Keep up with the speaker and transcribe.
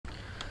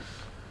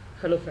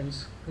Hello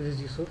friends, this is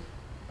Yusuf.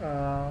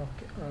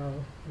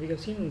 We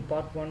have seen in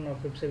part 1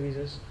 of web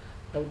services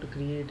how to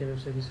create a web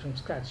service from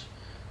scratch.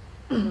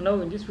 Now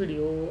in this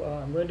video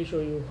I'm going to show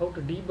you how to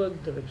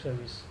debug the web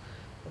service.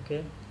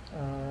 Okay,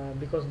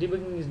 because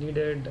debugging is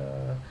needed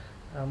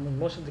in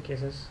most of the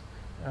cases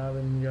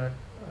when we are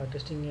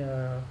testing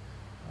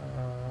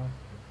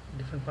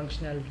different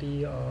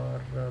functionality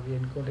or we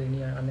encounter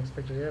any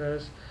unexpected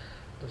errors,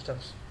 those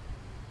stuffs.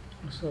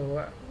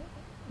 So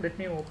let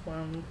me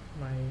open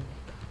my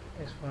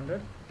AS400.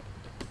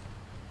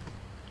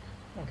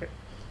 Okay,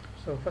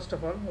 so first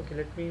of all,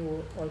 let me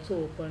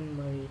also open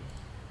my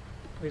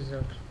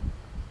wizard.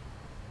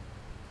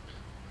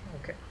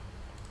 Okay,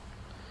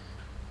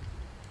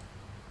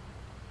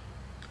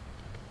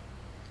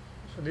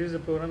 so this is the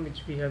program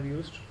which we have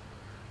used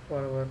for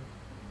our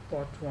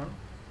part 1.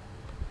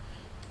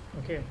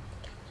 Okay,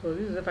 so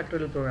this is a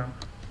factorial program.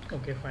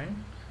 Okay,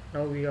 fine.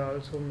 Now we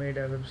also made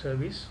a web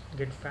service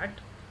get fact.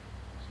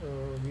 So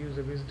we use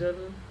a WSDL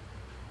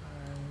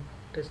and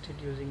test it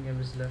using a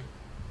WSDL.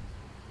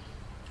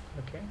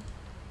 Okay,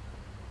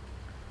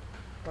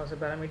 pass a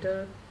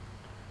parameter,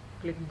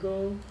 click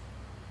go.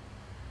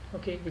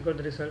 Okay, we got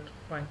the result,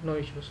 fine, no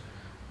issues.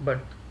 But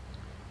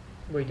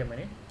wait a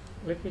minute,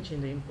 let me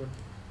change the input.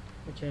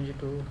 We change it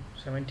to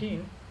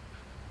 17.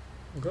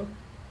 Go,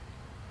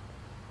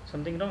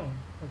 something wrong.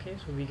 Okay,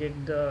 so we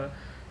get the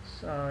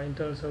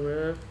internal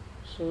server.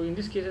 So in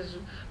these cases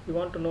we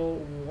want to know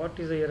what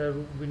is the error.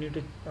 We need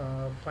to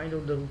find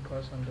out the root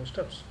cause on those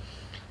steps.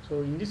 So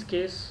in this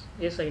case,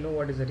 yes, I know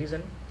what is the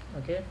reason.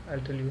 Okay,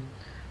 I'll tell you.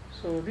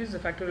 So this is a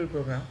factorial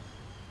program,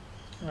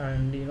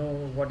 and you know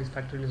what is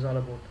factorial is all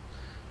about.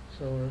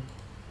 So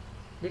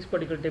this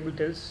particular table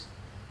tells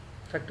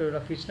factorial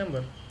of each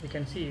number. You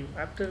can see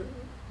after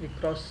we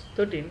cross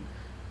 13,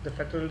 the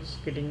factorial is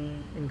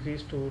getting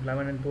increased to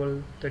 11 and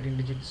 12, 13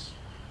 digits,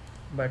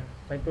 but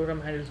my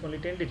program handles only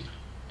 10 digits.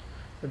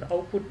 So the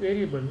output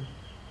variable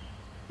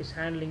is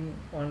handling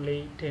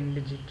only 10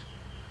 digits.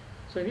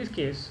 So in this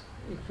case,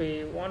 if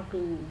we want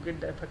to get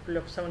the factorial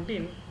of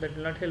 17, that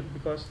will not help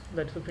because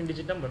that's 15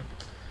 digit number.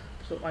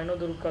 So I know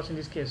the root cause in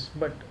this case,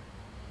 but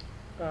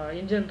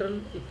in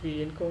general, if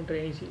we encounter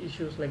any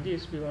issues like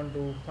this, we want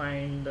to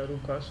find the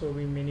root cause, so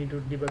we may need to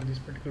debug this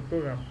particular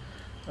program.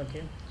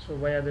 Okay, so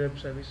via the web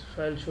service.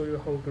 So I'll show you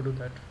how to do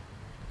that.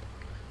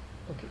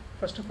 Okay,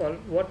 first of all,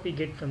 what we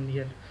get from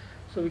here.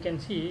 So we can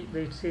see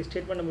that it says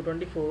statement number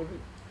 24.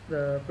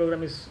 The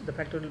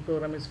factorial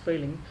program is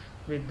failing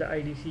with the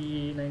ID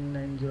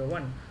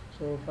CE9901.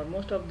 So for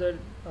most of the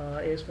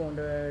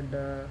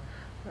AS400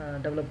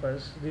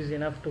 developers, this is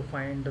enough to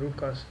find the root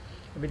cause.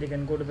 Maybe they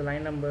can go to the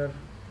line number,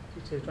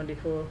 it says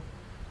 24.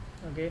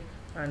 Okay,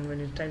 and when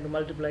it's time to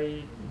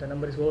multiply, the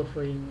number is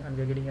overflowing and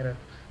we are getting error.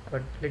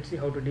 But let's see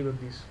how to debug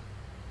this.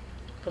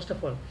 First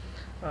of all,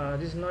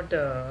 this is not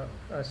a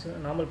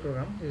normal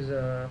program. This is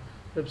a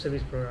web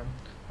service program,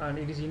 and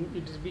it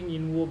is being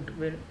invoked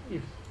when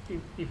if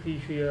we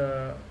issue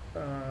a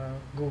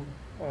go,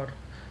 or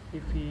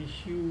if we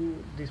issue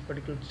this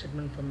particular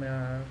statement from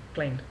a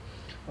client.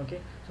 Okay,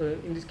 so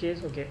in this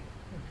case, okay, if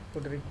you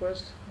put a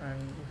request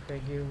and if I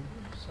give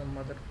some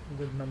other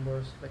good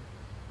numbers like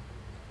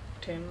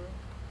 10,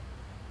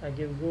 I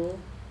give go,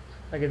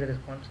 I get the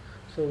response.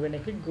 So when I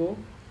click go,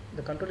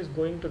 the control is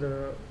going to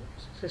the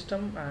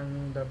system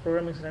and the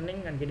program is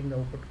running and getting the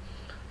output.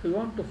 So we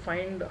want to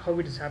find how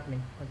it is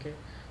happening. Okay,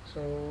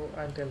 so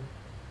I'll tell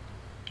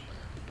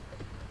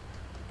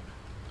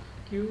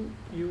queue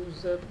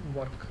user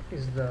work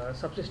is the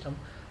subsystem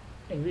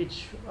in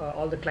which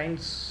all the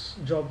clients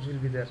jobs will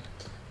be there.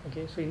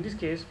 Okay, so in this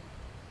case,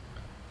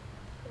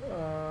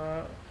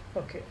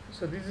 okay,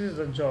 so this is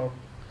the job.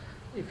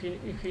 If you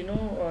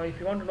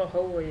want to know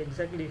how I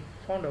exactly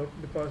found out,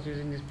 because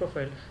using this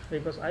profile,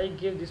 because I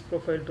gave this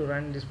profile to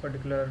run this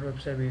particular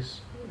web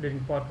service during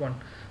part 1.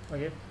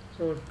 Okay,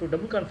 so to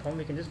double confirm,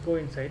 we can just go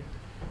inside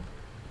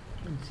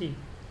and see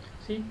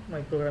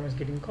my program is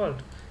getting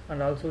called,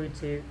 and also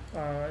it's a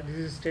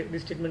this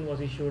statement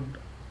was issued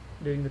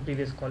during the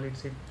previous call.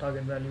 It's a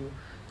target value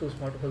too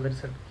small to hold the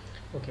result.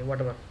 Okay,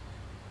 whatever.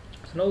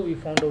 So now we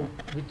found out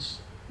which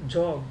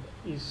job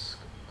is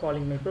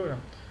calling my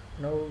program.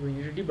 Now we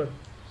need to debug.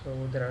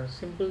 So there are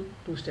simple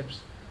 2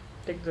 steps.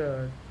 Take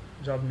the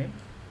job name.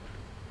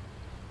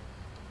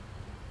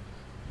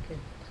 Okay,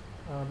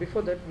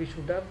 before that we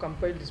should have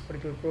compiled this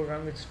particular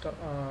program with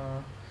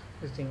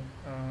this thing,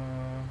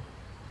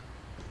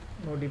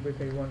 no debug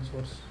I1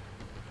 source.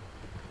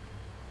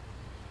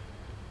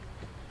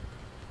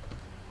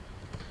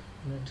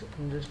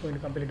 I'm just going to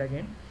compile it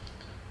again.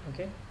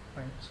 Okay,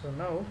 fine. So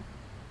now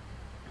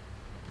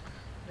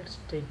let's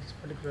take this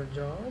particular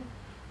job,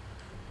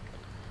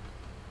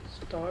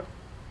 start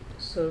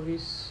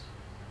service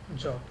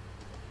job,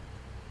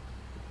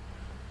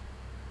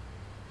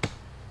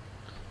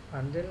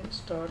 and then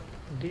start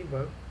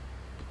debug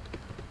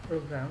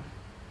program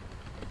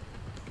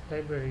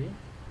library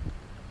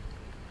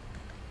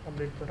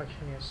update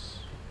production. Yes,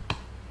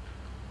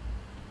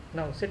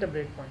 now set a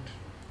breakpoint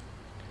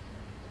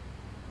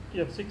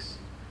F6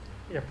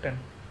 F10.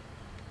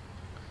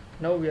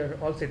 Now we are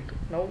all set.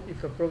 Now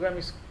if a program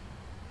is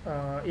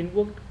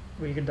invoked,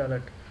 we'll get the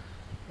alert.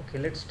 Okay,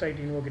 let's try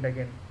to invoke it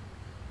again.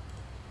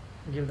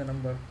 Give the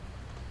number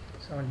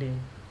 17,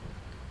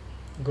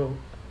 go.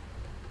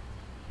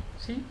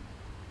 See,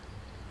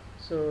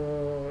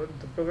 so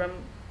the program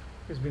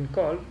has been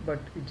called, but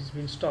it has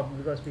been stopped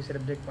because we set a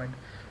breakpoint.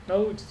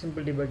 Now it's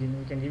simple debugging.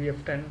 We can give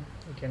F10,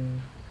 we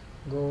can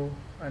go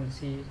and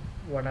see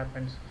what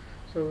happens.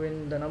 So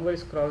when the number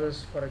is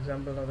crosses, for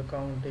example, now the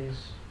count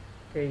is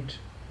 8,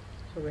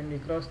 so when we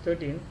cross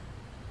 13,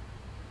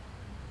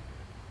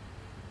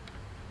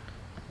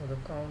 now the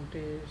count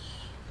is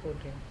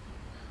 14,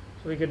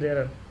 so we get the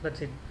error.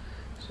 That's it.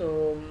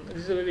 So this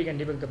is the way we can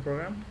debug the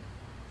program,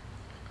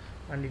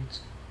 and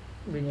it's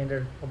being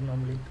entered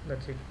abnormally.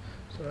 That's it.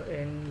 So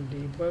n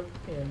debug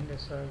n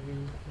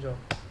srv job.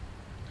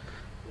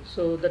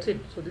 So that's it.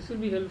 So this will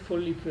be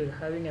helpful if you're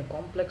having a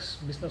complex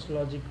business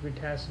logic which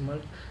has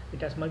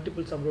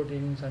multiple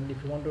subroutines, and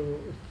if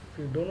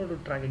you don't want to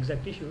track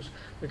exact issues,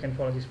 you can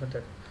follow this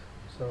method.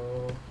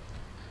 So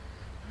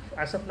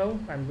as of now,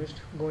 I'm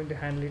just going to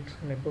handle it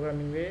in a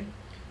programming way.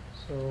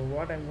 So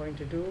what I'm going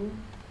to do,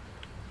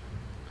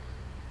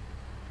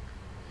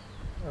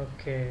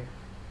 okay,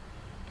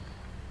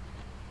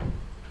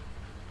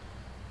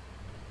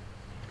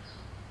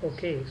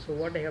 so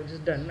what I have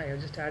just done, I have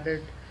just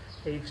added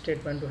a if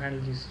statement to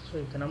handle this. So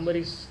if the number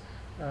is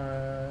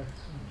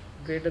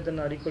greater than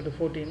or equal to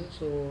 14,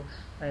 so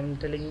I am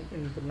telling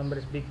input number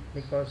is big,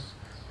 because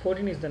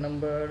 14 is the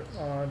number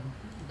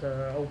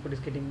the output is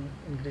getting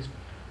increased,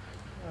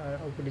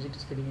 output digit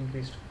is getting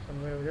increased. So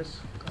I'm going to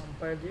just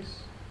compile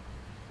this.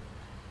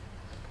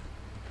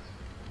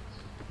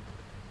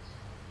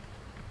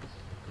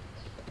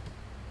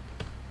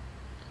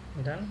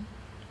 Done.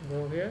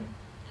 Go here,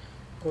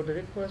 go to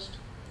request,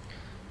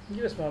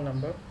 give a small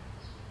number.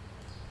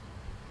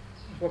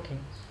 It's working.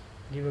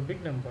 Give a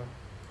big number.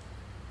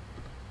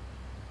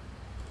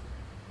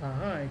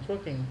 It's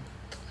working.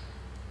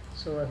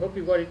 So I hope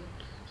you got it.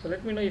 So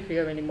let me know if you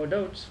have any more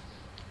doubts,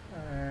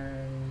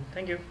 and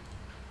thank you.